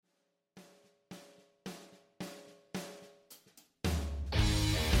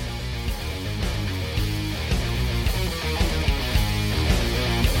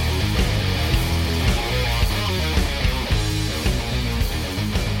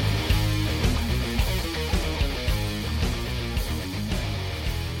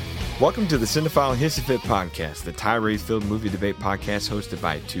Welcome to the Cinephile Hissy Fit Podcast, the tirade-filled movie debate podcast hosted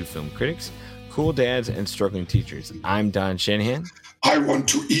by two film critics, cool dads, and struggling teachers. I'm Don Shanahan. I want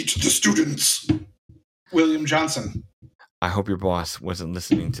to eat the students. William Johnson. I hope your boss wasn't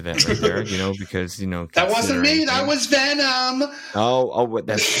listening to that right there, because, That wasn't me. That was Venom. Oh,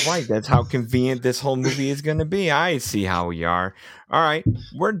 that's right. That's how convenient this whole movie is going to be. I see how we are. All right.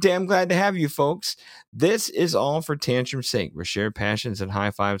 We're damn glad to have you, folks. This is all for tantrum's sake, where shared passions and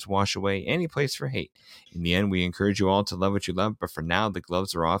high fives wash away any place for hate. In the end, we encourage you all to love what you love, but for now, the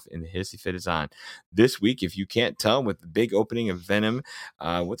gloves are off and the hissy fit is on. This week, if you can't tell, with the big opening of Venom,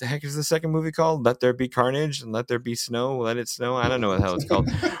 what the heck is the second movie called? Let There Be Carnage and Let There Be Snow. Let It Snow. I don't know what the hell it's called.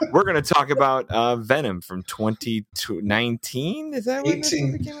 We're going to talk about Venom from 2019. Is that when this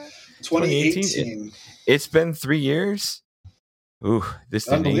movie came out? 2018. It's been 3 years. Ooh, this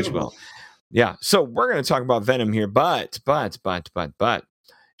didn't age well. Yeah, so we're going to talk about Venom here, but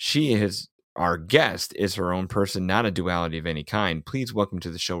our guest is her own person, not a duality of any kind. Please welcome to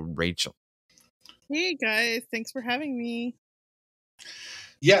the show, Rachel. Hey guys, thanks for having me.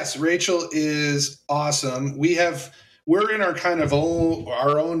 Yes, Rachel is awesome. We're in our kind of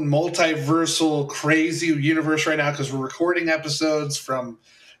our own multiversal crazy universe right now because we're recording episodes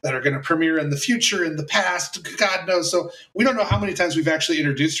that are going to premiere in the future, in the past, God knows. So we don't know how many times we've actually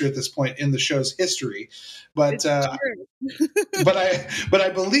introduced her at this point in the show's history. But but I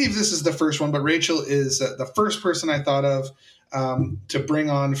believe this is the first one. But Rachel is the first person I thought of to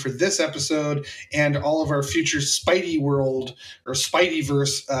bring on for this episode and all of our future Spidey World or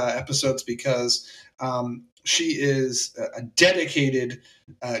Spideyverse episodes because she is a dedicated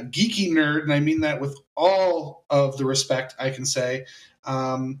geeky nerd, and I mean that with all of the respect I can say.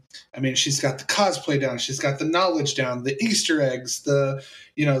 She's got the cosplay down, she's got the knowledge down, the Easter eggs, the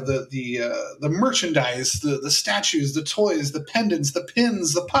merchandise, the statues, the toys, the pendants, the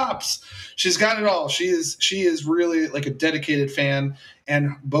pins, the pops. She's got it all. She is really like a dedicated fan,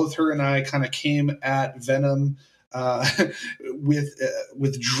 and both her and I kind of came at Venom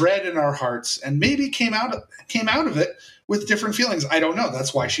with dread in our hearts, and maybe came out of it with different feelings. I don't know.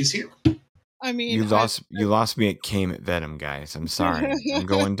 That's why she's here. I mean, you lost me at came at Venom, guys. I'm sorry. I'm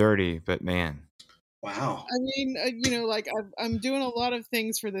going dirty, but man. Wow. I mean, I'm doing a lot of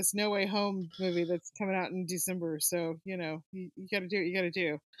things for this No Way Home movie that's coming out in December. So, you got to do what you got to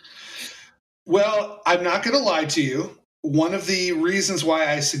do. Well, I'm not going to lie to you. One of the reasons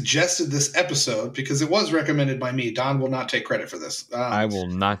why I suggested this episode, because it was recommended by me, Don will not take credit for this. I will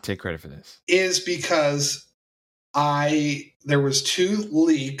not take credit for this. Is because there was 2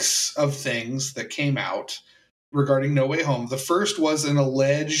 leaks of things that came out regarding No Way Home. The first was an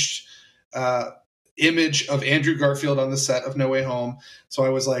alleged image of Andrew Garfield on the set of No Way Home. So I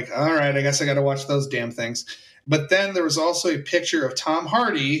was like, all right, I guess I got to watch those damn things. But then there was also a picture of Tom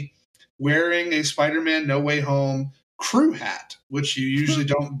Hardy wearing a Spider-Man No Way Home crew hat, which you usually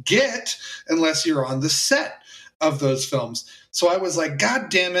don't get unless you're on the set of those films. So I was like, God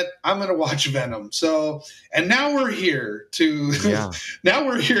damn it, I'm going to watch Venom. So, and now we're here now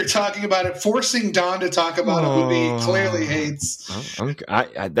we're here talking about it, forcing Don to talk about a movie he clearly hates.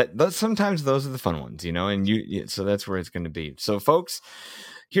 Sometimes those are the fun ones, and so that's where it's going to be. So folks,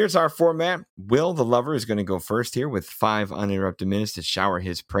 here's our format. Will, the lover, is going to go first here with 5 uninterrupted minutes to shower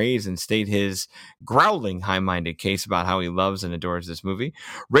his praise and state his growling, high-minded case about how he loves and adores this movie.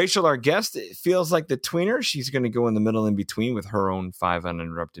 Rachel, our guest, feels like the tweener. She's going to go in the middle in between with her own 5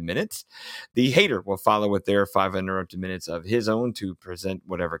 uninterrupted minutes. The hater will follow with their 5 uninterrupted minutes of his own to present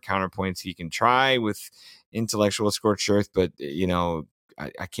whatever counterpoints he can try with intellectual scorched earth, but,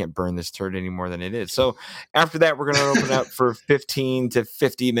 I can't burn this turd any more than it is. So after that, we're going to open up for 15 to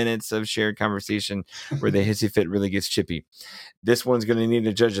 50 minutes of shared conversation where the hissy fit really gets chippy. This one's going to need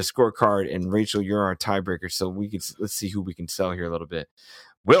to judge a scorecard, and Rachel, you're our tiebreaker. So let's see who we can sell here a little bit.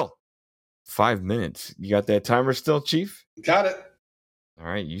 Will, 5 minutes. You got that timer still, Chief? Got it. All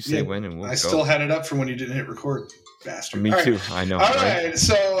right, you say when, and we'll go. I still had it up from when you didn't hit record, bastard. Me too. I know. All right,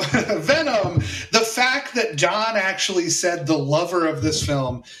 so Venom, the fact that Don actually said the lover of this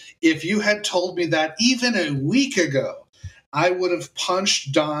film, if you had told me that even a week ago, I would have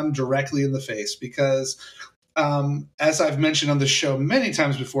punched Don directly in the face because, as I've mentioned on the show many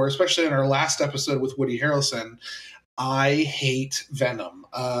times before, especially in our last episode with Woody Harrelson, I hate Venom,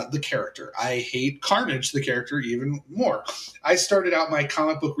 the character. I hate Carnage, the character, even more. I started out my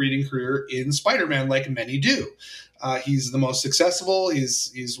comic book reading career in Spider-Man, like many do. He's the most successful.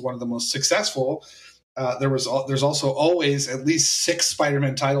 He's one of the most successful. There's also always at least 6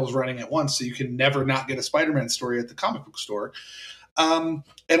 Spider-Man titles running at once, so you can never not get a Spider-Man story at the comic book store. And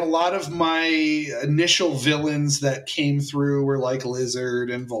a lot of my initial villains that came through were like Lizard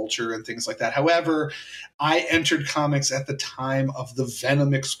and Vulture and things like that. However, I entered comics at the time of the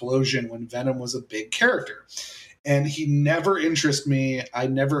Venom explosion, when Venom was a big character. And he never interested me. I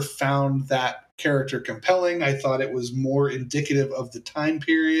never found that character compelling. I thought it was more indicative of the time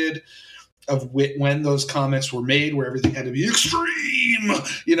period of when those comics were made, where everything had to be extreme,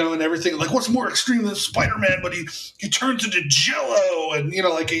 and everything. Like, what's more extreme than Spider-Man? But he turns into Jello, and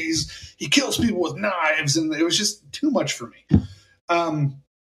like he kills people with knives, and it was just too much for me.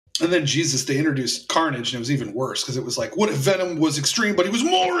 And then Jesus, they introduced Carnage, and it was even worse, because it was like, what if Venom was extreme, but he was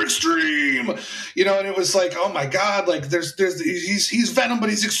more extreme, and it was like, oh my God, like he's Venom, but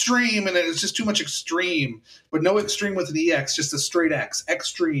he's extreme, and it's just too much extreme, but no extreme with an EX, just a straight X,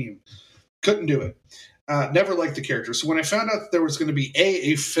 extreme. Couldn't do it. Never liked the character. So when I found out that there was going to be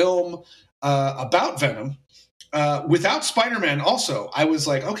a film about Venom without Spider-Man also, I was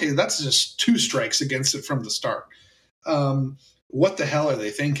like, okay, that's just two strikes against it from the start. What the hell are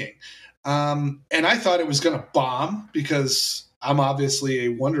they thinking? And I thought it was going to bomb, because I'm obviously a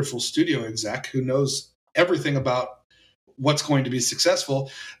wonderful studio exec who knows everything about what's going to be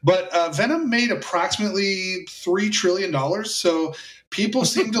successful. But Venom made approximately $3 trillion. So people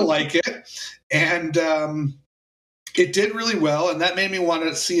seem to like it. And it did really well. And that made me want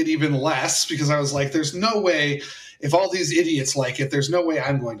to see it even less, because I was like, there's no way, if all these idiots like it, there's no way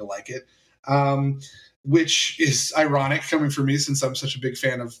I'm going to like it. Which is ironic coming from me, since I'm such a big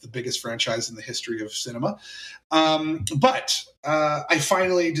fan of the biggest franchise in the history of cinema. But I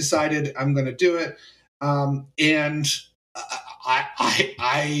finally decided I'm going to do it. And I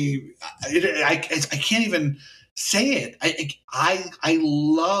can't even say it. I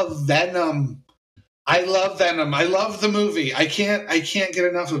love Venom. I love Venom. I love the movie. I can't get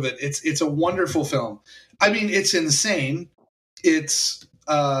enough of it. It's a wonderful film. I mean, it's insane. It's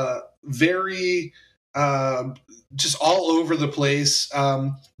very just all over the place,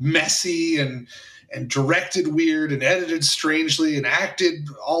 messy and directed weird and edited strangely and acted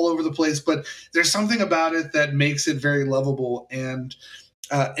all over the place. But there's something about it that makes it very lovable. And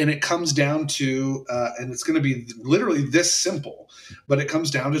it comes down to, and it's going to be literally this simple, but it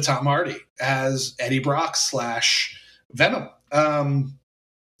comes down to Tom Hardy as Eddie Brock / Venom. Tom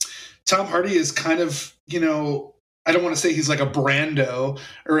Hardy is kind of, I don't want to say he's like a Brando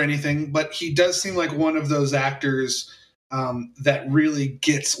or anything, but he does seem like one of those actors that really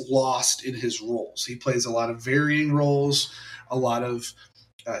gets lost in his roles. He plays a lot of varying roles, a lot of,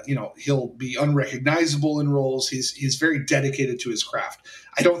 he'll be unrecognizable in roles. He's very dedicated to his craft.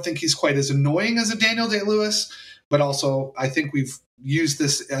 I don't think he's quite as annoying as a Daniel Day-Lewis, but also I think we've used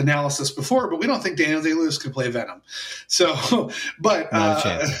this analysis before, but we don't think Daniel Day-Lewis could play Venom. So,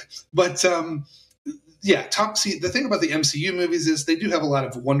 yeah, see, the thing about the MCU movies is they do have a lot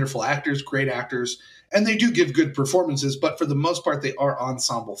of wonderful actors, great actors, and they do give good performances, but for the most part, they are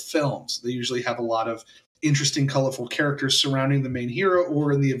ensemble films. They usually have a lot of interesting, colorful characters surrounding the main hero,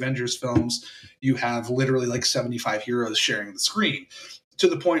 or in the Avengers films, you have literally like 75 heroes sharing the screen, to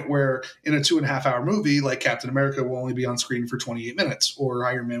the point where in a 2.5-hour movie, like Captain America will only be on screen for 28 minutes, or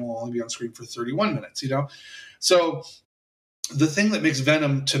Iron Man will only be on screen for 31 minutes, So the thing that makes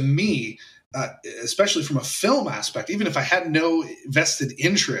Venom, to me, especially from a film aspect, even if I had no vested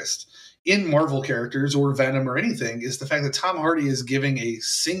interest in Marvel characters or Venom or anything, is the fact that Tom Hardy is giving a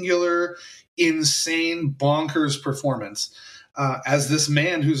singular, insane, bonkers performance as this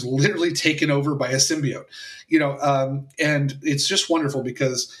man who's literally taken over by a symbiote, and it's just wonderful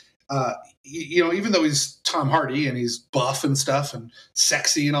because, even though he's Tom Hardy and he's buff and stuff and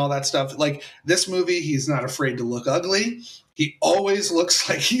sexy and all that stuff, like this movie, he's not afraid to look ugly. He always looks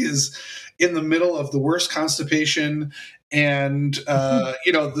like he is in the middle of the worst constipation and,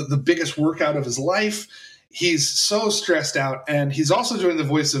 the biggest workout of his life. He's so stressed out, and he's also doing the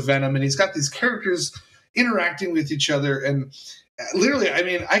voice of Venom, and he's got these characters interacting with each other. And literally, I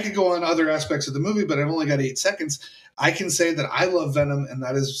mean, I could go on other aspects of the movie, but I've only got 8 seconds. I can say that I love Venom, and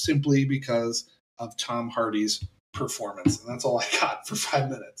that is simply because of Tom Hardy's performance. And that's all I got for 5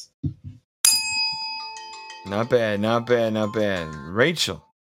 minutes. Not bad. Rachel,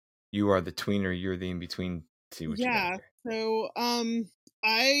 you are the tweener. You're the in-between. See what you got there. So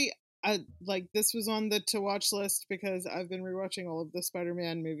I like, this was on the to watch list because I've been rewatching all of the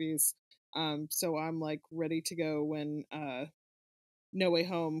Spider-Man movies. So I'm like ready to go when No Way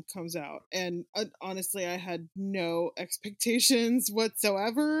Home comes out. And honestly, I had no expectations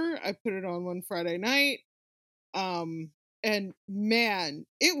whatsoever. I put it on one Friday night. And man,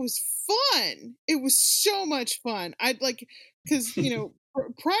 it was fun. It was so much fun. I'd like, because,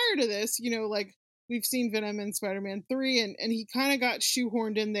 prior to this, like we've seen Venom in Spider-Man 3, and he kind of got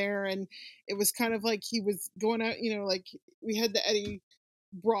shoehorned in there, and it was kind of like he was going out, like we had the Eddie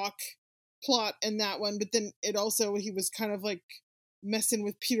Brock plot in that one, but then he was kind of like messing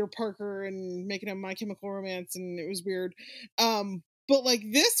with Peter Parker and making him My Chemical Romance, and it was weird. But like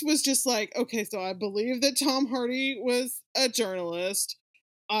this was just like, okay, so I believe that Tom Hardy was a journalist.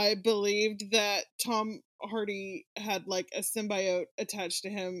 I believed that Tom Hardy had like a symbiote attached to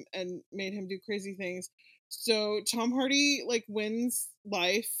him and made him do crazy things. So Tom Hardy like wins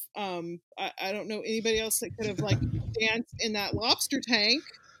life. I don't know anybody else that could have like danced in that lobster tank.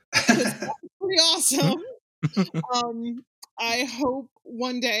 That was pretty awesome. I hope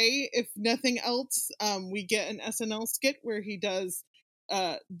one day, if nothing else, we get an SNL skit where he does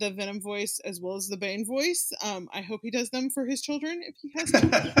the Venom voice as well as the Bane voice. I hope he does them for his children if he has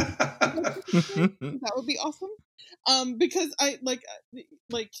children. That would be awesome. Because I like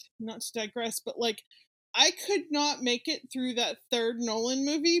not to digress, but like I could not make it through that third Nolan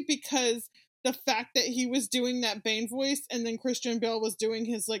movie because the fact that he was doing that Bane voice and then Christian Bale was doing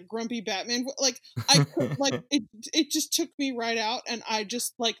his like grumpy Batman like I could, like it just took me right out, and I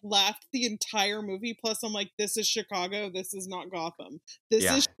just like laughed the entire movie. Plus I'm like, this is Chicago, this is not Gotham, this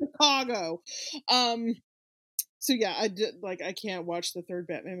is Chicago. So yeah, I did like I can't watch the third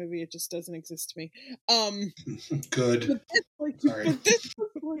Batman movie. It just doesn't exist to me. Good. But this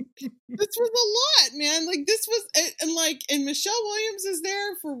was a lot, man. Like this was, and Michelle Williams is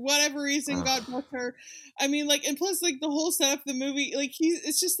there for whatever reason. God bless her. I mean, like, and plus, like the whole setup of the movie, like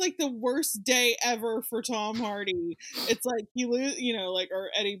it's just like the worst day ever for Tom Hardy. It's like he or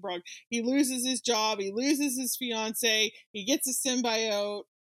Eddie Brock. He loses his job. He loses his fiance. He gets a symbiote.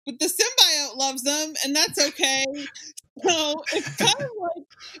 But the symbiote loves them, and that's okay. So it's kind of like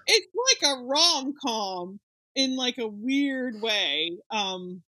it's like a rom-com in like a weird way.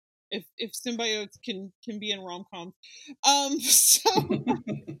 If symbiotes can be in rom-coms, so I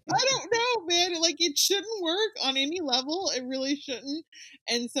don't know, man. Like it shouldn't work on any level. It really shouldn't.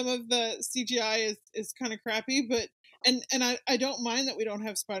 And some of the CGI is kind of crappy, but and I don't mind that we don't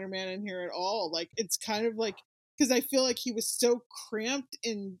have Spider-Man in here at all. Like it's kind of like. Because I feel like he was so cramped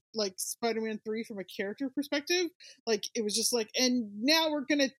in like Spider-Man 3 from a character perspective. Like it was just like, and now we're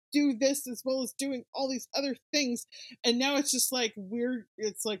gonna do this as well as doing all these other things. And now it's just like weird.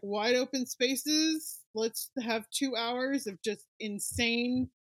 It's like wide open spaces. Let's have 2 hours of just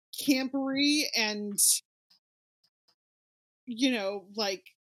insane campery and like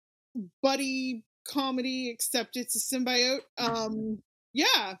buddy comedy, except it's a symbiote.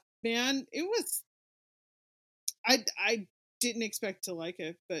 Yeah, man, it was. I didn't expect to like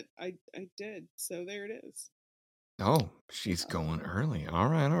it, but I did. So there it is. Oh, she's going early. All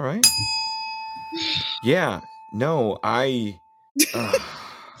right. Yeah. No, man.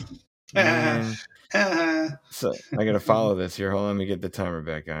 So I gotta follow this here. Hold on, let me get the timer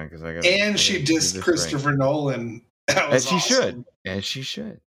back on because I got. And she dissed Christopher Nolan. As she should. As she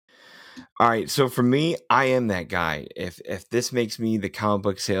should. All right, so for me, I am that guy. If this makes me the comic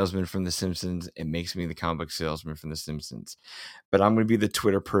book salesman from The Simpsons, it makes me the comic book salesman from The Simpsons. But I'm going to be the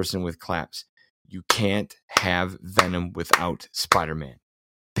Twitter person with claps. You can't have Venom without Spider-Man,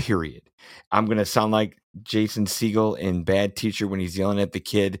 period. I'm going to sound like Jason Segel in Bad Teacher when he's yelling at the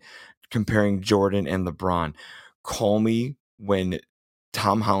kid, comparing Jordan and LeBron. Call me when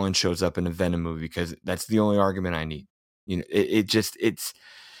Tom Holland shows up in a Venom movie because that's the only argument I need.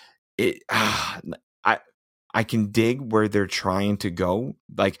 I can dig where they're trying to go.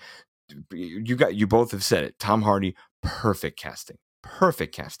 Like you both have said it. Tom Hardy, perfect casting.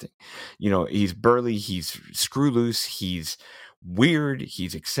 He's burly, he's screw loose, he's weird,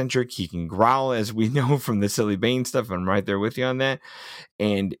 he's eccentric, he can growl, as we know from the Silly Bane stuff. I'm right there with you on that.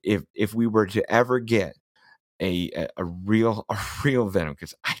 And if we were to ever get a real Venom,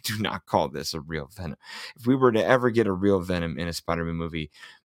 because I do not call this a real Venom. If we were to ever get a real Venom in a Spider-Man movie,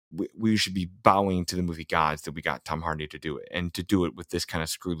 we should be bowing to the movie gods that we got Tom Hardy to do it, and to do it with this kind of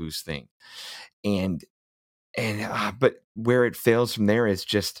screw loose thing. But where it fails from there is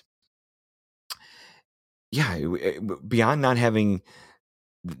just, beyond not having,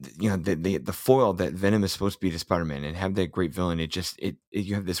 the foil that Venom is supposed to be to Spider-Man and have that great villain.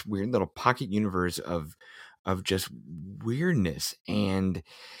 You have this weird little pocket universe of just weirdness, and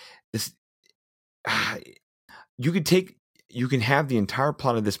this, you can have the entire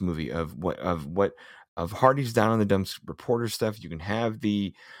plot of this movie of Hardy's down on the dumps reporter stuff. You can have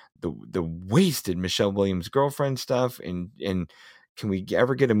the wasted Michelle Williams girlfriend stuff, and Can we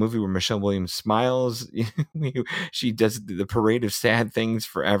ever get a movie where Michelle Williams smiles? She does the parade of sad things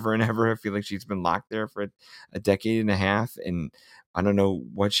forever and ever. I feel like she's been locked there for a decade and a half, and I don't know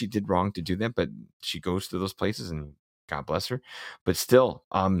what she did wrong to do that, but she goes to those places, and God bless her. But still,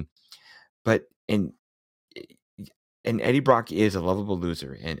 but and Eddie Brock is a lovable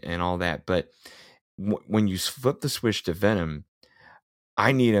loser and all that, but when you flip the switch to Venom,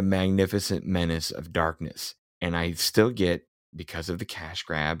 I need a magnificent menace of darkness, and I still get, because of the cash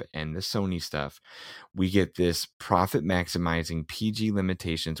grab and the Sony stuff, we get this profit maximizing PG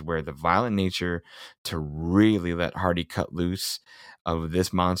limitations where the violent nature to really let Hardy cut loose of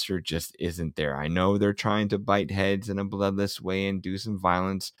this monster just isn't there. I know they're trying to bite heads in a bloodless way and do some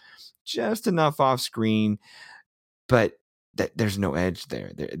violence, just enough off screen, but there's no edge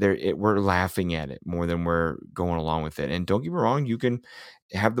there. We're laughing at it more than we're going along with it. And don't get me wrong, you can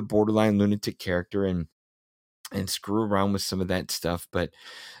have the borderline lunatic character and screw around with some of that stuff, but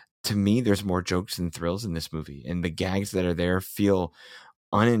to me, there's more jokes than thrills in this movie, and the gags that are there feel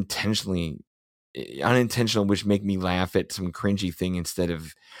unintentional, which make me laugh at some cringy thing instead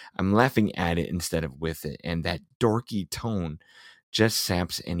of I'm laughing at it instead of with it. And that dorky tone just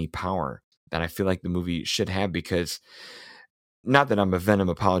saps any power that I feel like the movie should have, because not that I'm a Venom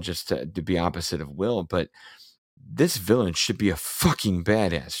apologist to be opposite of Will, but this villain should be a fucking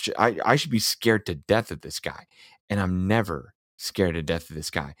badass. I should be scared to death of this guy, and I'm never scared to death of this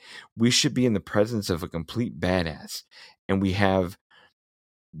guy. We should be in the presence of a complete badass, and we have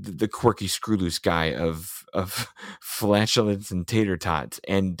the quirky screw loose guy of flatulence and tater tots.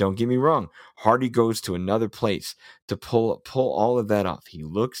 And don't get me wrong, Hardy goes to another place to pull all of that off. He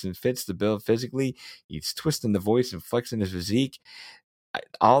looks and fits the bill physically. He's twisting the voice and flexing his physique.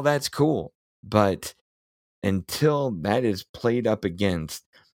 All that's cool, but until that is played up against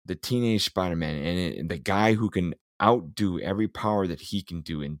the teenage Spider-Man and the guy who can outdo every power that he can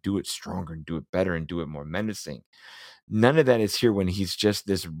do and do it stronger and do it better and do it more menacing, none of that is here when he's just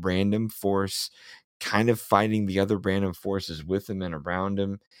this random force kind of fighting the other random forces with him and around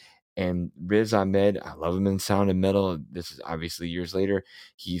him. And Riz Ahmed, I love him in Sound of Metal. This is obviously years later.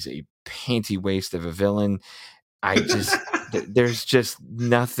 He's a panty waste of a villain. There's just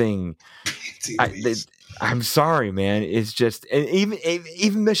nothing. I'm sorry, man. It's just, and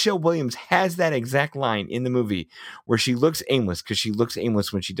even Michelle Williams has that exact line in the movie where she looks aimless, because she looks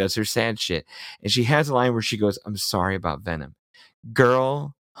aimless when she does her sad shit. And she has a line where she goes, "I'm sorry about Venom."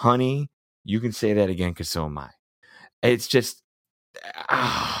 Girl, honey, you can say that again, because so am I. It's just,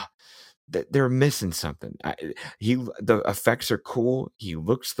 they're missing something. The effects are cool. He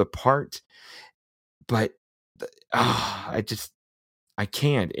looks the part, but I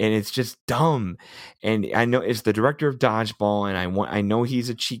can't, and it's just dumb. And I know it's the director of Dodgeball, and I know he's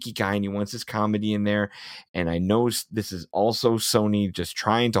a cheeky guy and he wants his comedy in there. And I know this is also Sony just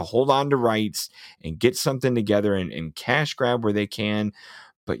trying to hold on to rights and get something together and cash grab where they can.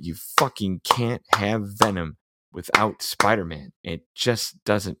 But you fucking can't have Venom without Spider-Man. It just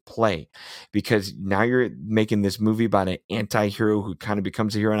doesn't play, because now you're making this movie about an anti-hero who kind of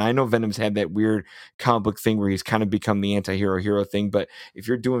becomes a hero. And I know Venom's had that weird comic book thing where he's kind of become the anti-hero thing, but if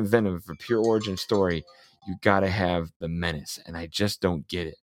you're doing Venom for pure origin story, you gotta have the menace, and I just don't get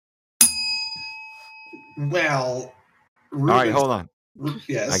it. Well, all right, hold on.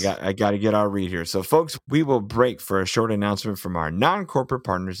 Yes, I got to get our read here. So folks, we will break for a short announcement from our non-corporate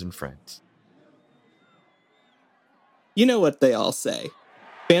partners and friends. You know what they all say.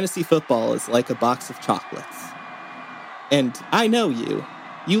 Fantasy football is like a box of chocolates. And I know you.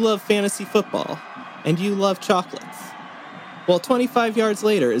 You love fantasy football. And you love chocolates. Well, 25 Yards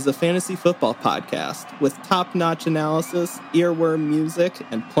Later is a fantasy football podcast with top-notch analysis, earworm music,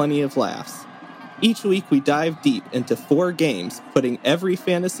 and plenty of laughs. Each week we dive deep into 4 games, putting every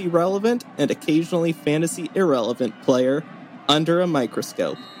fantasy relevant and occasionally fantasy irrelevant player under a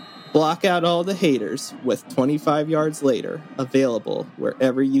microscope. Block out all the haters with 25 Yards Later, available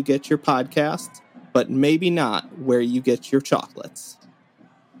wherever you get your podcasts, but maybe not where you get your chocolates.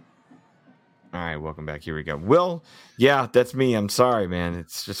 All right, welcome back. Here we go. Will, yeah, that's me. I'm sorry, man.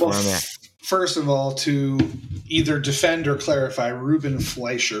 It's just where I'm at. First of all, to either defend or clarify, Ruben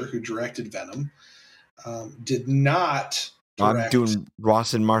Fleischer, who directed Venom, did not direct. I'm doing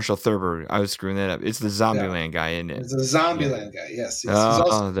Ross and Marshall Thurber. I was screwing that up. It's the Zombieland guy, isn't it? It's the Zombieland guy, yes.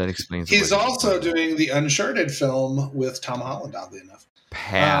 That explains it. He's also doing the Uncharted film with Tom Holland, oddly enough.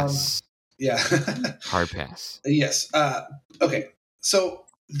 Pass. Yeah. Hard pass. Yes. Okay. So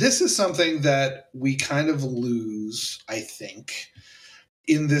this is something that we kind of lose, I think,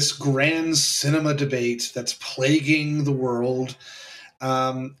 in this grand cinema debate that's plaguing the world.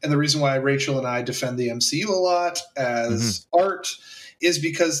 And the reason why Rachel and I defend the MCU a lot as art is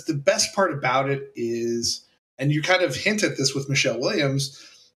because the best part about it is, and you kind of hint at this with Michelle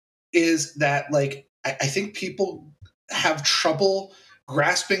Williams, is that like I think people have trouble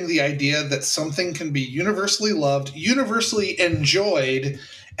grasping the idea that something can be universally loved, universally enjoyed,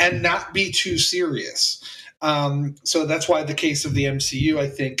 and not be too serious. So that's why the case of the MCU, I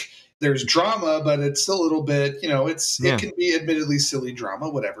think there's drama, but it's a little bit, it can be admittedly silly drama,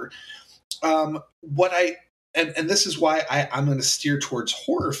 whatever. And this is why I'm going to steer towards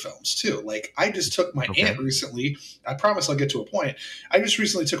horror films too. Like I just took my aunt recently. I promise I'll get to a point. I just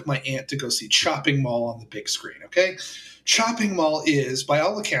recently took my aunt to go see Chopping Mall on the big screen. Okay. Chopping Mall is, by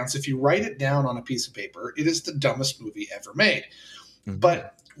all accounts, if you write it down on a piece of paper, it is the dumbest movie ever made.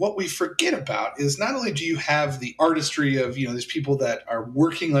 But what we forget about is not only do you have the artistry of, these people that are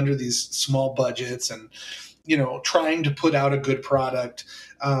working under these small budgets and, trying to put out a good product,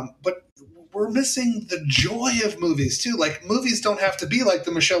 but we're missing the joy of movies too. Like movies don't have to be like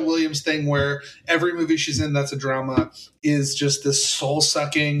the Michelle Williams thing where every movie she's in that's a drama is just this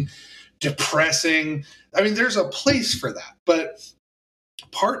soul-sucking, depressing. I mean, there's a place for that. But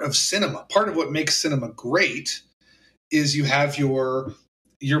part of cinema, part of what makes cinema great is you have your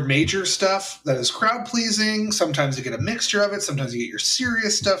major stuff that is crowd pleasing. Sometimes you get a mixture of it. Sometimes you get your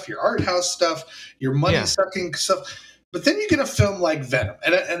serious stuff, your art house stuff, your money sucking stuff. But then you get a film like Venom.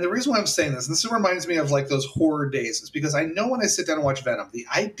 And the reason why I'm saying this, and this reminds me of like those horror days, is because I know when I sit down and watch Venom, the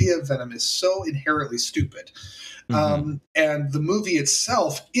idea of Venom is so inherently stupid. And the movie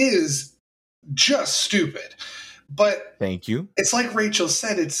itself is just stupid. But thank you. It's like Rachel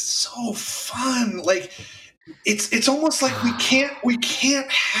said, it's so fun. Like it's almost like we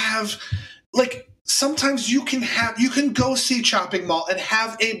can't have like sometimes you can go see Chopping Mall and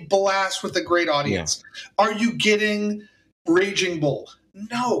have a blast with a great audience. Yeah. Are you getting Raging Bull?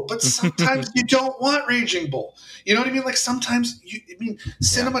 No, but sometimes you don't want Raging Bull. You know what I mean? Like sometimes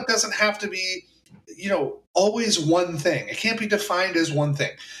cinema doesn't have to be, always one thing. It can't be defined as one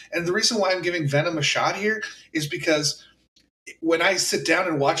thing. And the reason why I'm giving Venom a shot here is because when I sit down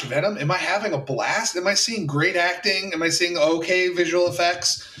and watch Venom, am I having a blast? Am I seeing great acting? Am I seeing okay visual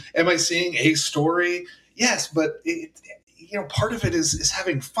effects? Am I seeing a story? Yes, but part of it is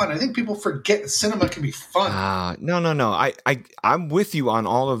having fun. I think people forget that cinema can be fun. No. I'm with you on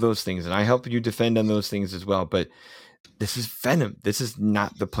all of those things, and I help you defend on those things as well. But this is Venom. This is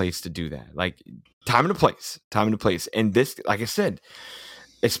not the place to do that. Like time and a place. And this, like I said,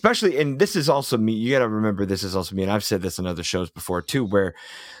 especially, and this is also me, you got to remember this is also me, and I've said this on other shows before too, where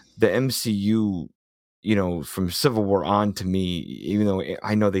the MCU, from Civil War on to me, even though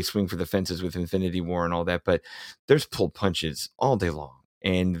I know they swing for the fences with Infinity War and all that, but there's pulled punches all day long.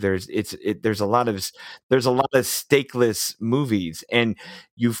 And there's a lot of stakeless movies, and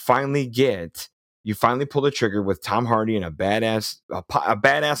you finally pull the trigger with Tom Hardy and a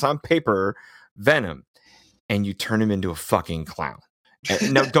badass on paper Venom, and you turn him into a fucking clown.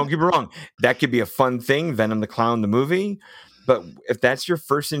 Now, don't get me wrong. That could be a fun thing, Venom the Clown, the movie. But if that's your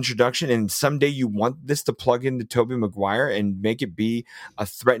first introduction and someday you want this to plug into Tobey Maguire and make it be a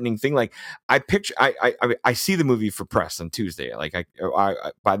threatening thing, like I see the movie for press on Tuesday. Like I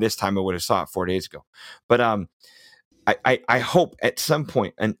by this time I would have saw it 4 days ago. But I hope at some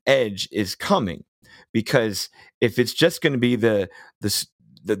point an edge is coming, because if it's just going to be the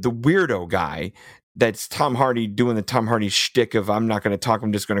weirdo guy, that's Tom Hardy doing the Tom Hardy shtick of I'm not going to talk,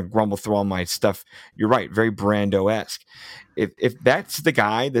 I'm just going to grumble through all my stuff. You're right, very Brando-esque. If that's the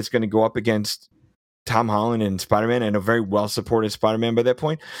guy that's going to go up against Tom Holland and Spider-Man, and a very well-supported Spider-Man by that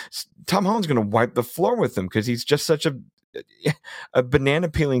point, Tom Holland's going to wipe the floor with him because he's just such a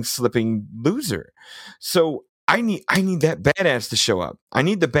banana-peeling, slipping loser. So I need that badass to show up. I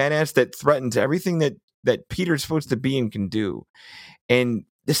need the badass that threatens everything that Peter's supposed to be and can do. And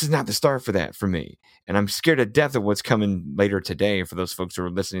this is not the start for that for me. And I'm scared to death of what's coming later today for those folks who are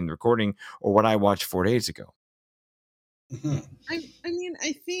listening to the recording, or what I watched 4 days ago. I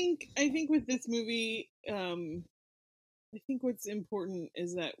think with this movie, I think what's important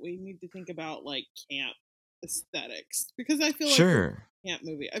is that we need to think about like camp aesthetics, because I feel like it's a camp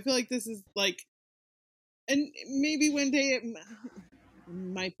movie. I feel like this is like, and maybe one day it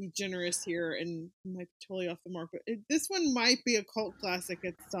might be generous here and might be totally off the mark, but this one might be a cult classic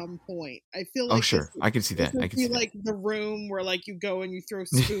at some point. I feel like I can see that. I can see like The Room, where like you go and you throw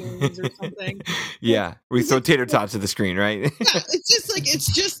spoons or something. Yeah, we throw tater tots at the screen, right? Yeah,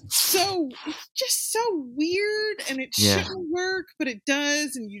 it's just so weird, and it shouldn't work, but it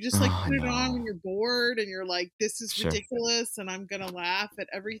does, and you just like put it on when you're bored, and you're like, this is ridiculous, and I'm gonna laugh at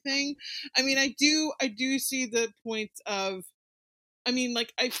everything. I mean, I do see the points of I mean,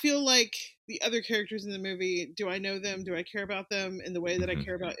 like, I feel like the other characters in the movie, do I know them? Do I care about them in the way that I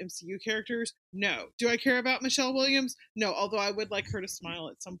care about MCU characters? No. Do I care about Michelle Williams? No, although I would like her to smile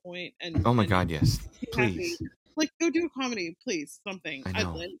at some point and Oh my God, yes. be Please. happy. Like, go do a comedy, please, something. I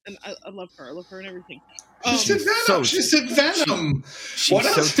know. I love her. I love her and everything. She did Venom. She did Venom. What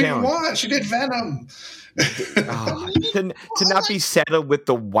else do you want? She did Venom. To not be saddled with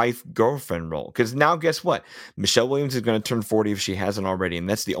the wife girlfriend role, because now guess what? Michelle Williams is going to turn 40 if she hasn't already, and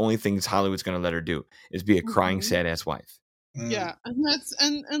that's the only thing Hollywood's going to let her do is be a crying sad ass wife. Yeah, and that's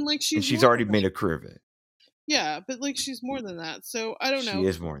and like she's already made a career of it. Yeah, but like she's more than that. So I don't know. She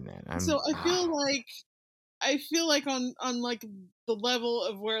is more than that. So I feel like on like the level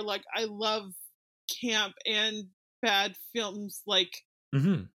of where like I love camp and bad films, like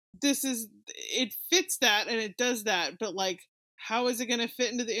it fits that and it does that, but like how is it going to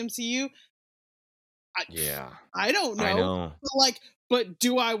fit into the MCU? I don't know. I know. But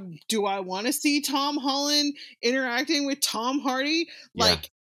do I want to see Tom Holland interacting with Tom Hardy? Like,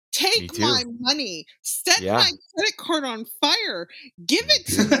 take my money, set my credit card on fire, give it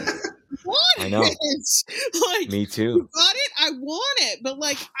to me. I know. Like, me too. You got it. I want it, but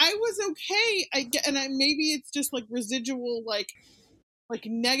like I was okay. Maybe it's just like residual like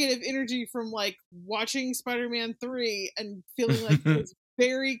negative energy from like watching Spider-Man 3 and feeling like it was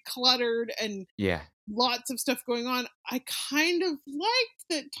very cluttered and lots of stuff going on. I kind of liked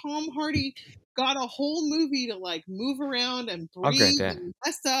that Tom Hardy got a whole movie to like move around and breathe and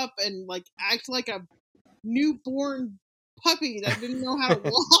mess up and like act like a newborn puppy that didn't know how to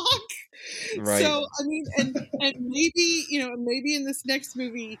walk. Right. So I mean, and maybe maybe in this next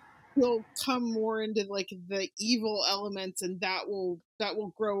movie he'll come more into like the evil elements, and that will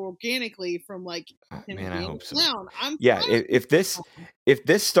grow organically from like him being I hope so. Clown. If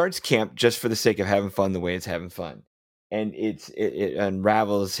this starts camp just for the sake of having fun the way it's having fun, and it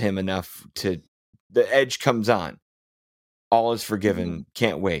unravels him enough to the edge comes on, all is forgiven.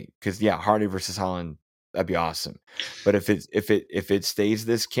 Can't wait, because Hardy versus Holland, that'd be awesome. But if it stays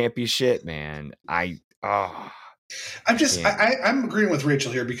this campy shit, man, I'm agreeing with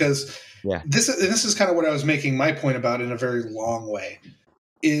Rachel here, because this is kind of what I was making my point about in a very long way.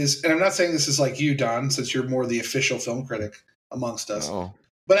 And I'm not saying this is like you, Don, since you're more the official film critic amongst us. Oh.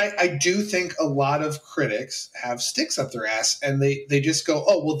 But I do think a lot of critics have sticks up their ass, and they just go,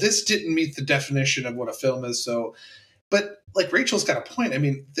 oh, well, this didn't meet the definition of what a film is. So, but like Rachel's got a point. I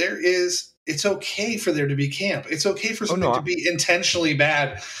mean, it's okay for there to be camp. It's okay for something to be intentionally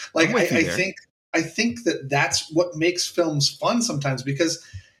bad. Like I think that's what makes films fun sometimes, because,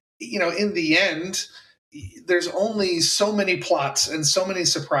 in the end, there's only so many plots and so many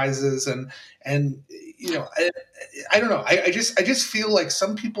surprises, and I don't know. I just feel like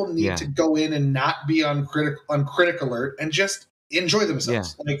some people need to go in and not be on critic alert and just enjoy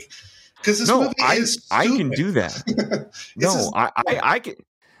themselves. Yeah. Like, because this movie is stupid. I can do that.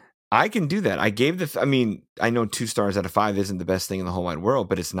 I can do that. I gave I know 2 stars out of 5 isn't the best thing in the whole wide world,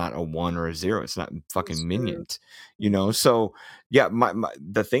 but it's not a 1 or a 0. It's not fucking Minions, So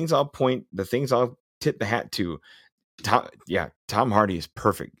the things I'll tip the hat to. Tom Hardy is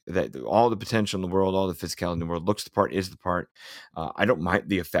perfect. That all the potential in the world, all the physicality in the world, looks the part, is the part. I don't mind.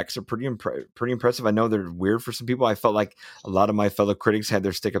 The effects are pretty impressive. I know they're weird for some people. I felt like a lot of my fellow critics had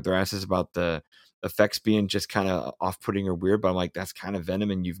their stick up their asses about the effects being just kind of off-putting or weird, but I'm like, that's kind of Venom,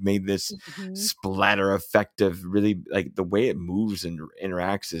 and you've made this splatter effect of really, like, the way it moves and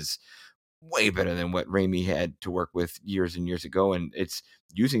interacts is way better than what Raimi had to work with years and years ago, and it's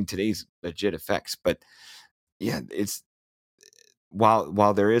using today's legit effects. But it's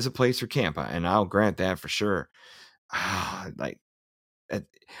while there is a place for camp, and I'll grant that for sure. I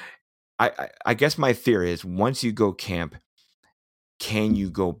guess my theory is, once you go camp, can you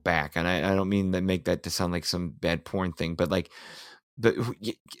go back? And I don't mean to make that to sound like some bad porn thing, but like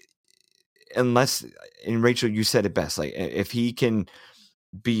unless, and Rachel, you said it best, like if he can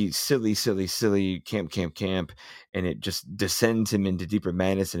be silly camp, and it just descends him into deeper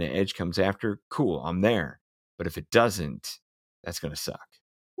madness and an edge comes after, cool, I'm there. But if it doesn't, that's going to suck.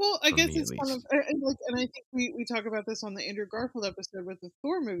 Well, I guess it's kind of like, and I think we talk about this on the Andrew Garfield episode with the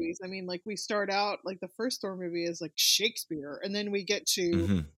Thor movies. I mean, like, we start out like the first Thor movie is like Shakespeare, and then we get to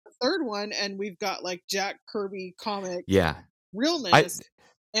the third one, and we've got like Jack Kirby comic realness.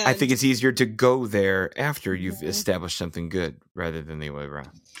 I think it's easier to go there after you've established something good rather than the other way around.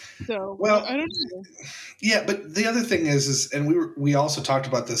 So, well, I don't know. Yeah, but the other thing is, and we also talked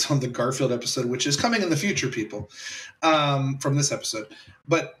about this on the Garfield episode, which is coming in the future, people, from this episode.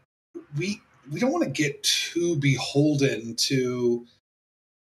 But we don't want to get too beholden to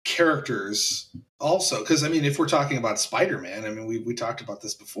characters also, because I mean, if we're talking about Spider-Man, I mean, we talked about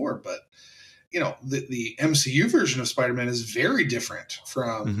this before, but the MCU version of Spider-Man is very different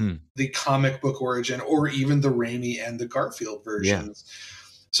from the comic book origin, or even the Raimi and the Garfield versions. Yeah.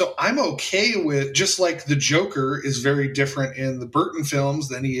 So I'm okay with, just like the Joker is very different in the Burton films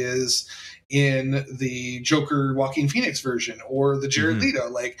than he is in the Joker Joaquin Phoenix version or the Jared Leto.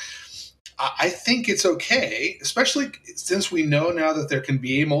 Like, I think it's okay, especially since we know now that there can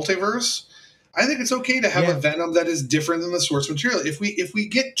be a multiverse. I think it's okay to have a Venom that is different than the source material. If we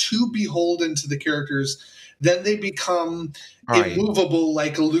get too beholden to the characters, then they become immovable,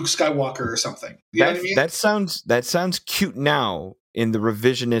 like a Luke Skywalker or something. You know what I mean? That sounds cute now in the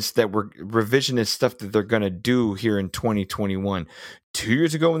revisionist stuff that they're gonna do here in 2021. 2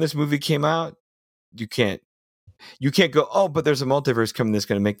 years ago when this movie came out, you can't go, oh, but there's a multiverse coming that's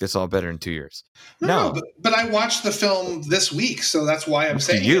going to make this all better in 2 years. No. But I watched the film this week, so that's why I'm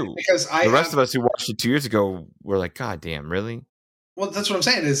saying it, because the rest of us who watched it 2 years ago were like, God damn, really? Well, that's what I'm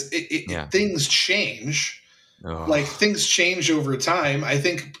saying is things change. Oh. Like, things change over time. I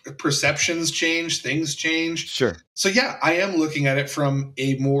think perceptions change, things change. Sure. So yeah, I am looking at it from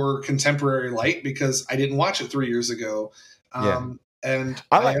a more contemporary light because I didn't watch it 3 years ago. And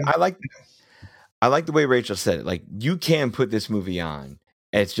I like the way Rachel said it. Like, you can put this movie on.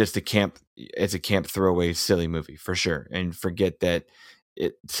 It's just a camp throwaway, silly movie for sure, and forget that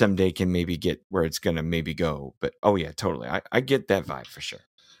it someday can maybe get where it's gonna maybe go. But oh yeah, totally. I get that vibe for sure.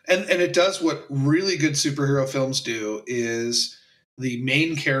 And it does what really good superhero films do, is the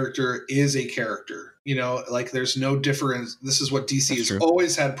main character is a character. Like, there's no difference. This is what DC has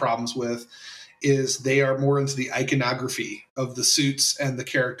always had problems with, is they are more into the iconography of the suits and the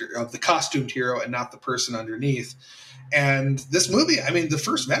character of the costumed hero and not the person underneath. And this movie, I mean, the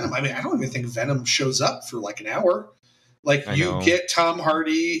first Venom, I mean, I don't even think Venom shows up for like an hour. Like, you get Tom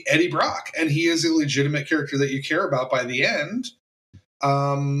Hardy, Eddie Brock, and he is a legitimate character that you care about by the end.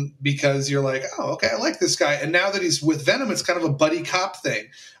 Because you're like, oh, okay, I like this guy. And now that he's with Venom, it's kind of a buddy cop thing.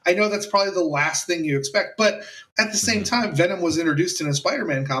 I know that's probably the last thing you expect, but at the same time, Venom was introduced in a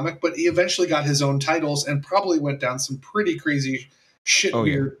Spider-Man comic, but he eventually got his own titles and probably went down some pretty crazy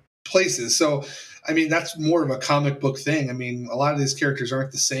weird places. So, I mean, that's more of a comic book thing. I mean, a lot of these characters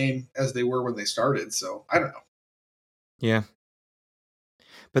aren't the same as they were when they started. So I don't know. Yeah.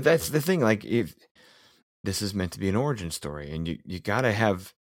 But that's the thing. Like, if this is meant to be an origin story, and you got to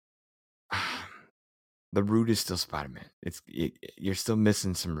have the root is still Spider-Man. You're still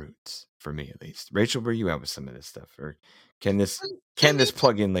missing some roots, for me at least. Rachel, where you at with some of this stuff, or can this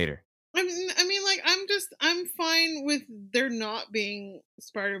plug in later? I mean, like, I'm fine with there not being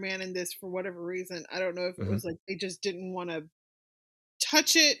Spider-Man in this for whatever reason. I don't know if it was like they just didn't want to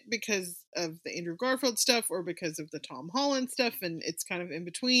touch it because of the Andrew Garfield stuff or because of the Tom Holland stuff, and it's kind of in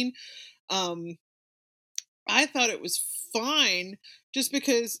between. I thought it was fine just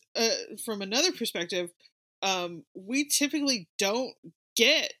because from another perspective, we typically don't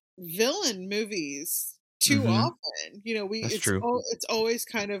get villain movies too often. It's always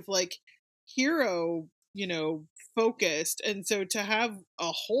kind of like hero, focused. And so to have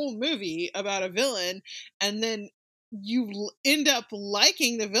a whole movie about a villain and then you end up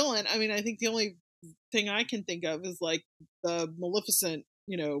liking the villain, I mean, I think the only thing I can think of is like the Maleficent,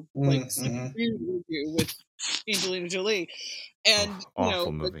 review with Angelina Jolie, and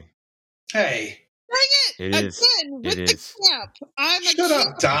awful movie. Hey, dang it! Again with the camp. Shut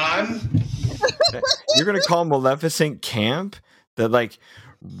up, Don. You're gonna call Maleficent camp? The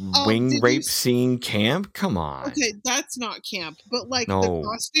wing rape scene camp? Come on. Okay, that's not camp, but like the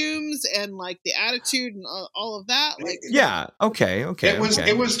costumes and like the attitude and all of that. Like, yeah, okay.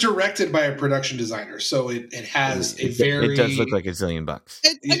 It was directed by a production designer, so it has a very. It does look like $1 zillion.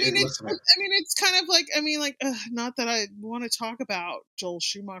 It's kind of like not that I want to talk about Joel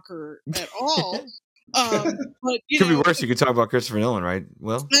Schumacher at all. But could be worse. You could talk about Christopher Nolan, right?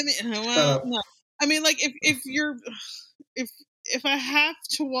 Well, no. I mean, like if I have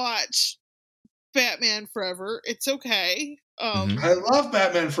to watch Batman Forever, it's okay. I love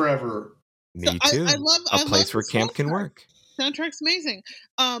Batman Forever. Me too. I love a place where camp can work. Soundtrack's amazing.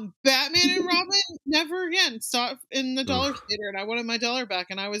 Batman and Robin, never again. Saw it in the Dollar Theater, and I wanted my $1 back,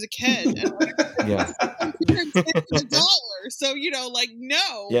 and I was a kid. And yeah. $1. So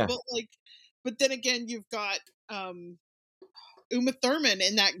no. Yeah. But then again, you've got Uma Thurman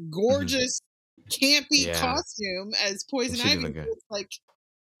in that gorgeous. Campy costume as Poison Ivy. It's like,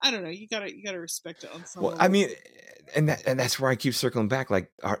 I don't know. You gotta respect it on some level. I mean, and that's where I keep circling back.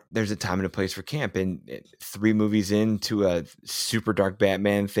 Like, there's a time and a place for camp, and 3 movies into a super dark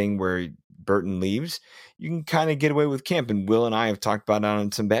Batman thing where Burton leaves, you can kind of get away with camp. And Will and I have talked about it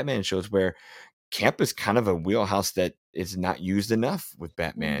on some Batman shows where camp is kind of a wheelhouse that is not used enough with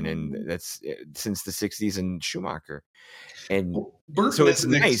Batman, and that's since the 60s and Schumacher. And Burton so it's is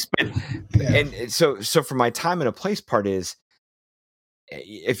nice, but and so for my time and a place part is,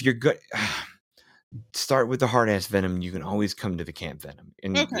 if you're good, start with the hard ass Venom. You can always come to the camp Venom,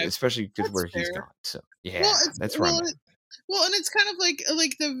 and especially because where he's gone. So yeah, that's where I'm at. Well, and it's kind of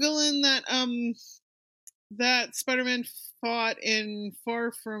like the villain that Spider-Man fought in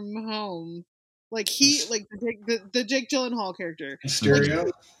Far From Home. Like the Jake Gyllenhaal character, Mysterio.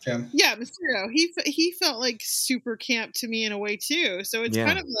 Yeah, Mysterio. He felt like super camp to me in a way too. So it's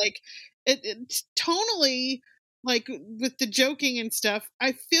kind of like it tonally, like with the joking and stuff.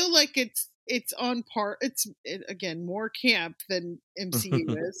 I feel like it's on par. It's again more camp than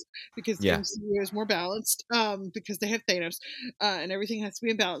MCU is, because MCU is more balanced. Because they have Thanos, and everything has to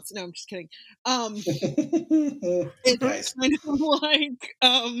be in balance. No, I'm just kidding. It's kind of like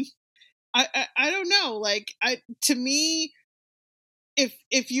I don't know. Like to me,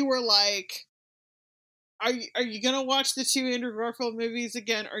 if you were like, are you gonna watch the 2 Andrew Garfield movies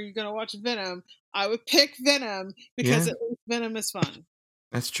again? Or are you gonna watch Venom? I would pick Venom because at least Venom is fun.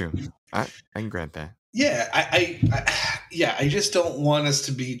 That's true. I can grant that. Yeah, I just don't want us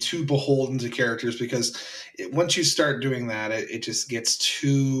to be too beholden to characters, because once you start doing that, it just gets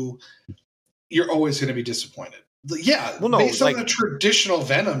too. You're always going to be disappointed. Yeah, well, no, based on the traditional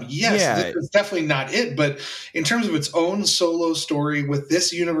Venom, yes, it's definitely not it. But in terms of its own solo story with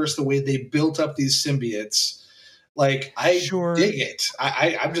this universe, the way they built up these symbiotes, like I dig it.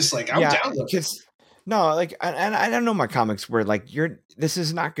 I'm just like, I'm down with it. No, like, and I don't know my comics where like this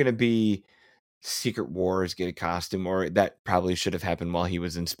is not going to be Secret Wars get a costume, or that probably should have happened while he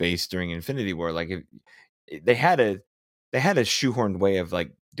was in space during Infinity War. Like they had a shoehorned way of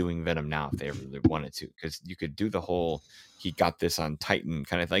like doing Venom now if they really wanted to, because you could do the whole he got this on Titan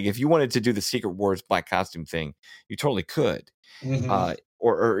kind of thing. If you wanted to do the Secret Wars black costume thing, you totally could. Mm-hmm.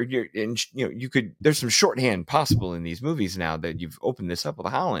 Or you're, and you could. There's some shorthand possible in these movies now that you've opened this up with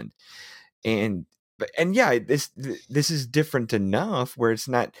Holland, and this is different enough where it's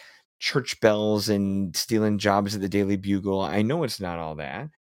not church bells and stealing jobs at the Daily Bugle. I know it's not all that.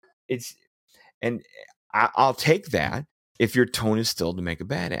 I'll take that if your tone is still to make a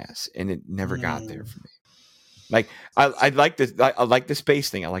badass, and it never got there for me. Like I like this. I like the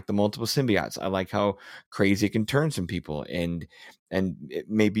space thing. I like the multiple symbiotes. I like how crazy it can turn some people, and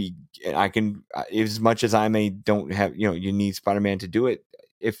maybe I can, as much as I don't have, you need Spider-Man to do it.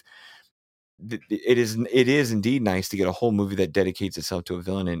 If it is indeed nice to get a whole movie that dedicates itself to a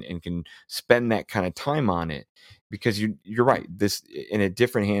villain and can spend that kind of time on it, because you're right. This in a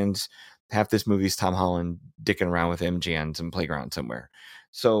different hands. Half this movie is Tom Holland dicking around with MJ on some playground somewhere.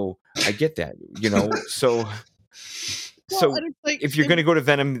 So I get that, so if you're going to go to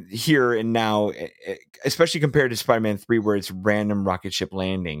Venom here and now, especially compared to Spider-Man 3, where it's random rocket ship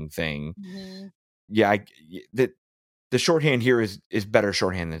landing thing. Mm-hmm. The shorthand here is better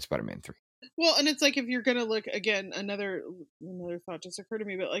shorthand than Spider-Man 3. Well, and it's like, if you're going to look, again, another thought just occurred to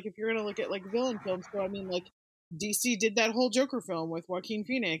me, but like if you're going to look at like villain films, so I mean, like DC did that whole Joker film with Joaquin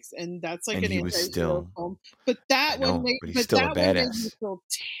Phoenix, and that's like an anti-hero film. But that one made me feel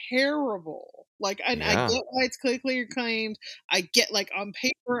terrible. Like, I get why it's critically acclaimed. I get, like, on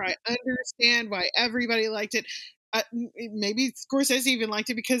paper, I understand why everybody liked it. Maybe Scorsese even liked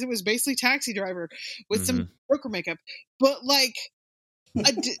it because it was basically Taxi Driver with some Joker makeup. But like,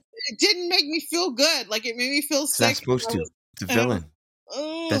 it didn't make me feel good. Like, it made me feel sick. It's not supposed to. It's a villain.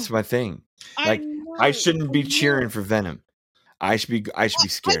 That's my thing. Like, I shouldn't be cheering for Venom. I should be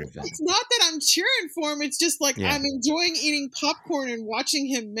scared of Venom. It's not that I'm cheering for him. It's just like I'm enjoying eating popcorn and watching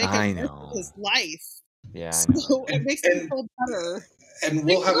him make a mess of his life. Yeah, so it makes me feel better. And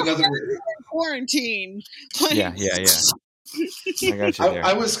we'll have another quarantine. Yeah. I got you there.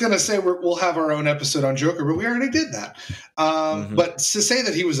 I was going to say we'll have our own episode on Joker, but we already did that. But to say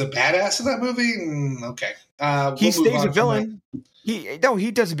that he was a badass in that movie, okay. He stays a villain.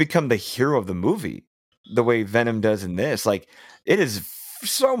 He doesn't become the hero of the movie the way Venom does in this. Like, it is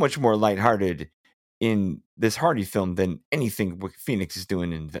so much more lighthearted in this Hardy film than anything Phoenix is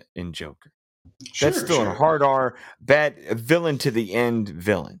doing in Joker. That's still a hard R, bad villain to the end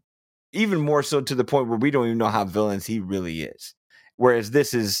villain. Even more so to the point where we don't even know how villains he really is. Whereas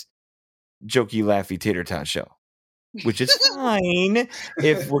this is jokey, laughy, tater tot show, which is fine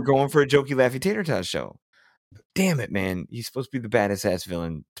if we're going for a jokey, laughy, tater tot show. Damn it, man. He's supposed to be the baddest ass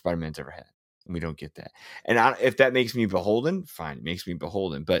villain Spider-Man's ever had. And we don't get that. And if that makes me beholden, fine. It makes me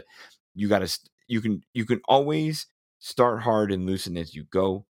beholden. But you can always start hard and loosen as you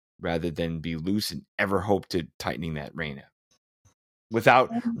go. rather than be loose and ever hope to tightening that rein up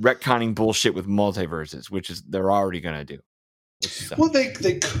without retconning bullshit with multiverses, which is they're already going to do. Well, they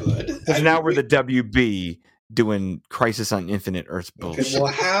could. Because now we're the WB doing Crisis on Infinite Earths bullshit. Okay,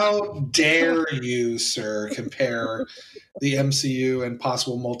 well, how dare you, sir, compare the MCU and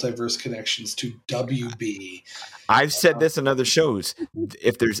possible multiverse connections to WB? I've said this on other shows.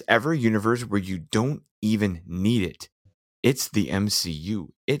 If there's ever a universe where you don't even need it, it's the MCU.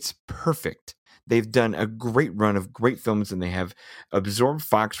 It's perfect. They've done a great run of great films, and they have absorbed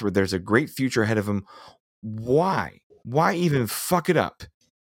Fox where there's a great future ahead of them. Why? Why even fuck it up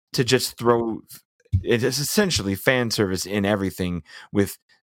to just throw it is essentially fan service in everything with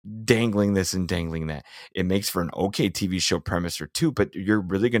dangling this and dangling that. It makes for an okay TV show premise or two, but you're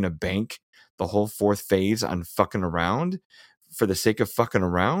really going to bank the whole fourth phase on fucking around for the sake of fucking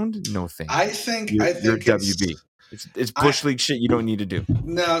around? No thanks. I think you're it's, WB. It's Bush League shit you don't need to do.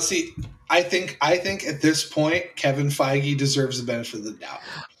 No, see, I think at this point, Kevin Feige deserves the benefit of the doubt.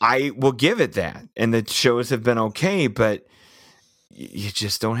 I will give it that. And the shows have been okay, but you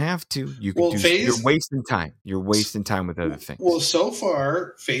just don't have to. You can you're wasting time. You're wasting time with other things. Well, so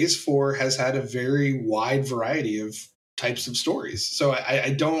far, Phase 4 has had a very wide variety of types of stories. So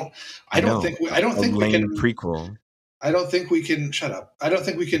I don't think we can prequel. I don't think we can shut up. I don't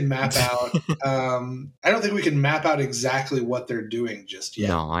think we can map out. I don't think we can map out exactly what they're doing just yet.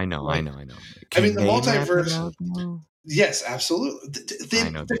 No, I know. I mean, the multiverse. Yes, absolutely.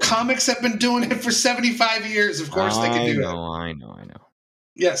 The comics have been doing it for 75 years. Of course, they can do it. I know.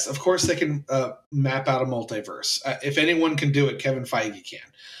 Yes, of course they can map out a multiverse. If anyone can do it, Kevin Feige can.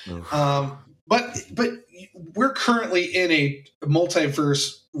 But we're currently in a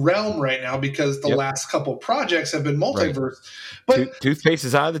multiverse realm right now because the last couple projects have been multiverse. Right. But toothpaste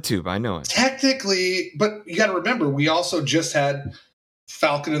is out of the tube. I know it. Technically, but you got to remember, we also just had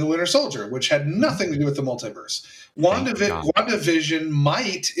Falcon and the Winter Soldier, which had nothing to do with the multiverse. WandaVision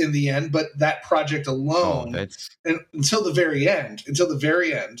might in the end, but that project alone, and until the very end,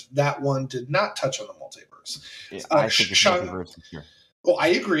 that one did not touch on the multiverse. Yeah, I think it's multiverse this year. Well, I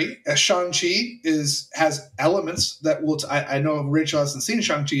agree. Shang-Chi has elements that will. I know Rachel hasn't seen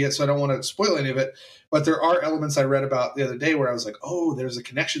Shang-Chi yet, so I don't want to spoil any of it. But there are elements I read about the other day where I was like, "Oh, there's a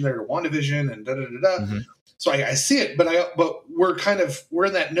connection there to WandaVision and da da da da." Mm-hmm. So I see it, but we're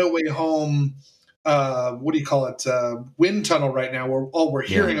in that No Way Home. What do you call it? Wind tunnel right now, where all we're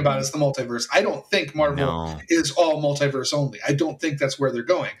hearing about is the multiverse. I don't think Marvel is all multiverse only. I don't think that's where they're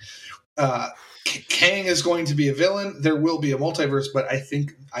going. Kang is going to be a villain. There will be a multiverse, but I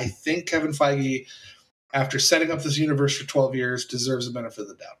think Kevin Feige, after setting up this universe for 12 years, deserves the benefit of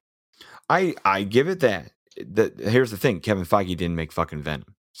the doubt. I give it that. Here's the thing: Kevin Feige didn't make fucking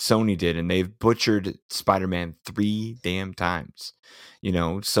Venom. Sony did, and they've butchered Spider-Man 3 damn times.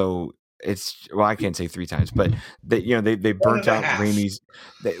 So it's I can't say 3 times, but they burnt out Raimi's.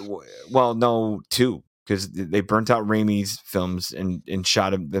 2. Because they burnt out Raimi's films and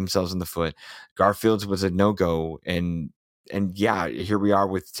shot themselves in the foot. Garfield's was a no-go, and here we are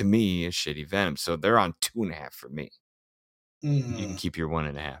with, to me, a shitty Venom. So they're on 2.5 for me. Mm. You can keep your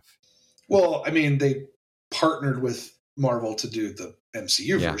 1.5. Well, I mean, they partnered with Marvel to do the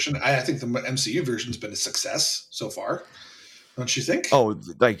MCU version. I think the MCU version's been a success so far. Don't you think?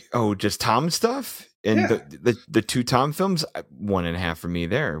 Just Tom stuff? And the 2 Tom films, 1.5 for me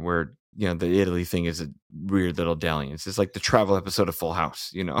there, where the Italy thing is a weird little dalliance. It's like the travel episode of Full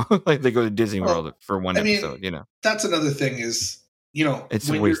House, like they go to Disney World for one episode, That's another thing is, it's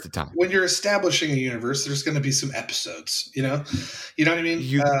a waste of time. When you're establishing a universe, there's going to be some episodes, you know what I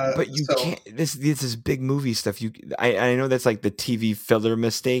mean? Can't, this is big movie stuff. I know that's like the TV filler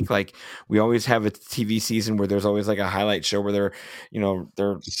mistake. Like we always have a TV season where there's always like a highlight show where they're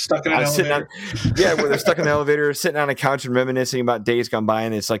stuck in an elevator. Where they're stuck in the elevator, sitting on a couch and reminiscing about days gone by.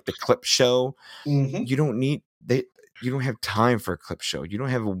 And it's like the clip show. Mm-hmm. You don't have time for a clip show. You don't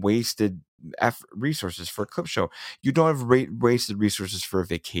have wasted resources for a clip show. You don't have wasted resources for a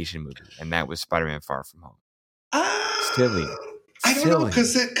vacation movie, and that was Spider-Man: Far From Home. Silly. I don't know,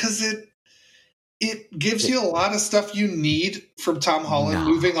 because it gives you a lot of stuff you need from Tom Holland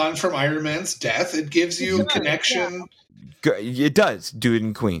moving on from Iron Man's death. It gives you a connection. Yeah. It does. Do it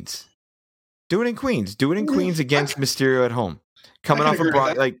in Queens. Do it in Queens against Mysterio at home. Coming off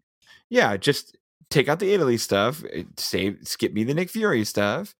a just take out the Italy stuff. Skip me the Nick Fury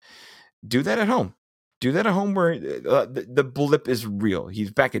stuff. Do that at home. Where the blip is real. He's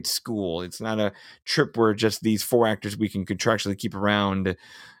back at school. It's not a trip where just these 4 actors we can contractually keep around,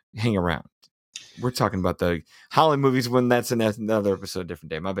 hang around. We're talking about the Holland movies when that's another episode, different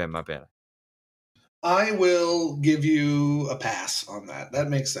day. My bad. I will give you a pass on that. That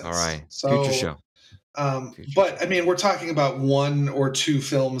makes sense. All right. So, Future show. But I mean, we're talking about 1 or 2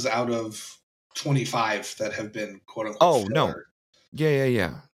 films out of 25 that have been quote unquote. Oh, no.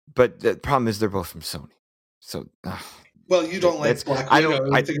 Yeah. But the problem is they're both from Sony. So, well, you don't like Black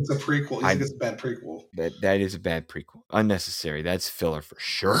Widow. I think it's a prequel. You think it's a bad prequel. That is a bad prequel. Unnecessary. That's filler for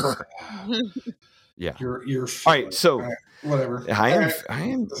sure. Yeah. You're all right. So whatever. I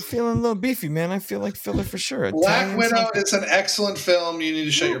am feeling a little beefy, man. I feel like filler for sure. Black Widow is an excellent film. You need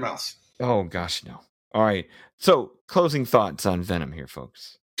to shut your mouth. Oh gosh, no. All right. So closing thoughts on Venom here,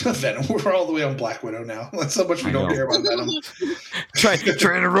 folks. Venom. We're all the way on Black Widow now. That's how much we don't care about Venom.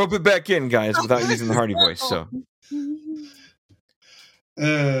 trying to rope it back in, guys, without using the Hardy voice. So,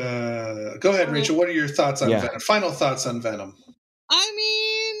 go ahead, Rachel. What are your thoughts on Venom? Final thoughts on Venom. I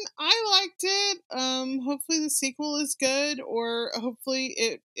mean, I liked it. Hopefully the sequel is good, or hopefully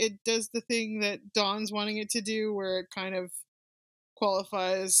it does the thing that Dawn's wanting it to do, where it kind of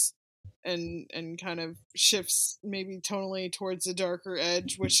qualifies and kind of shifts maybe tonally towards a darker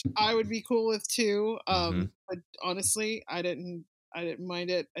edge, which I would be cool with too. But honestly, I didn't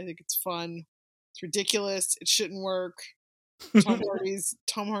mind it. I think it's fun. It's ridiculous. It shouldn't work. Tom Hardy's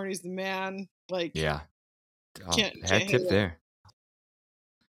the man. Like, yeah, can't tip there.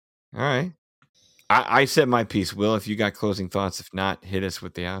 All right. I said my piece, Will. If you got closing thoughts, if not, hit us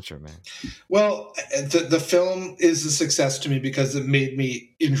with the outro, man. Well, the film is a success to me because it made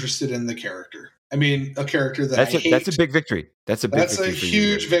me interested in the character. I mean, a character that that's a big victory. That's a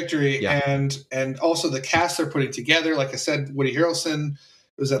huge victory, and also the cast they're putting together. Like I said, Woody Harrelson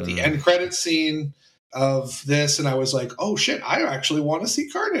was at the end credit scene of this, and I was like, oh shit, I actually want to see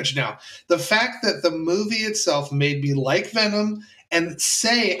Carnage now. The fact that the movie itself made me like Venom and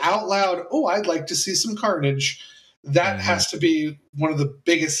say out loud, oh, I'd like to see some Carnage, that has to be one of the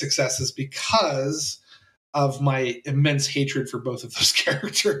biggest successes because of my immense hatred for both of those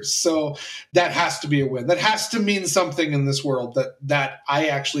characters. So that has to be a win. That has to mean something in this world, that I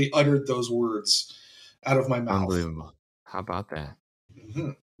actually uttered those words out of my mouth. Unbelievable. How about that?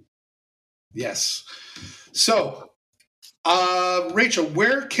 Mm-hmm. Yes. So, Rachel,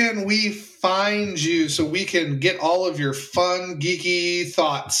 where can we find you so we can get all of your fun, geeky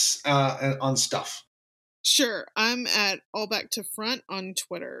thoughts on stuff? Sure. I'm at All Back to Front on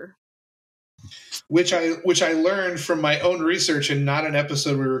Twitter. Which I learned from my own research and not an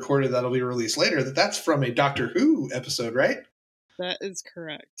episode we recorded that'll be released later, that's from a Doctor Who episode, right? That is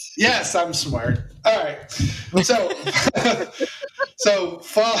correct. Yes, I'm smart. All right. So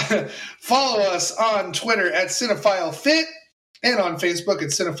follow us on Twitter at CinephileFit and on Facebook at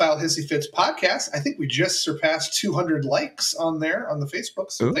Cinephile Hissy Fits Podcast. I think we just surpassed 200 likes on there on the Facebook.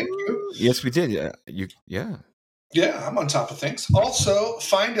 So thank you. Yes, we did. Yeah, I'm on top of things. Also,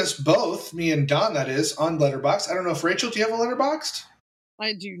 find us both, me and Don, that is, on Letterboxd. I don't know if Rachel, do you have a Letterboxd?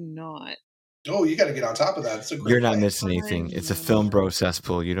 I do not. Oh, you got to get on top of that. It's a great You're not missing anything. It's a film bro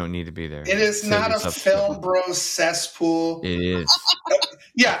cesspool. You don't need to be there. It is not a film bro cesspool. It is.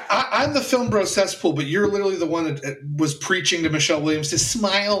 Yeah, I'm the film bro cesspool, but you're literally the one that was preaching to Michelle Williams to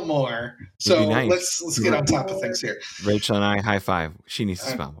smile more. So nice. let's get on top of things here. Rachel and I high five. She needs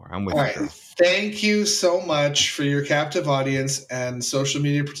to smile more. I'm with you. Right. Thank you so much for your captive audience and social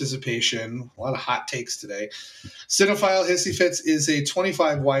media participation. A lot of hot takes today. Cinephile Hissy Fits is a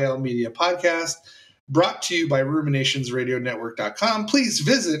 25YL media podcast brought to you by RuminationsRadioNetwork.com. Please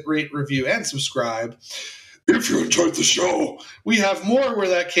visit, rate, review, and subscribe. If you enjoyed the show, we have more where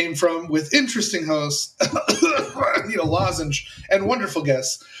that came from with interesting hosts, I need a lozenge, and wonderful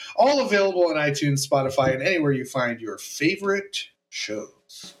guests, all available on iTunes, Spotify, and anywhere you find your favorite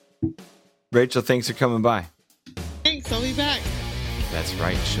shows. Rachel, thanks for coming by. Thanks, I'll be back. That's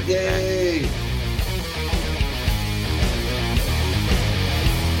right. Yay!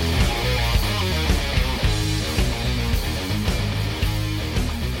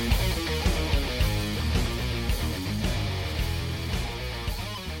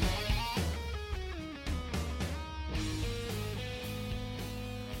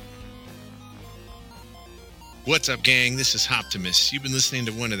 What's up, gang? This is Hoptimus. You've been listening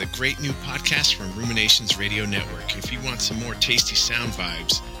to one of the great new podcasts from Ruminations Radio Network. If you want some more tasty sound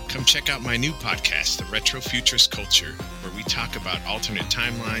vibes, come check out my new podcast, The Retro Futurist Culture, where we talk about alternate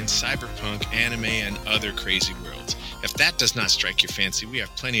timelines, cyberpunk, anime, and other crazy worlds. If that does not strike your fancy, we have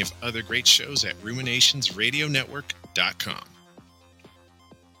plenty of other great shows at RuminationsRadioNetwork.com.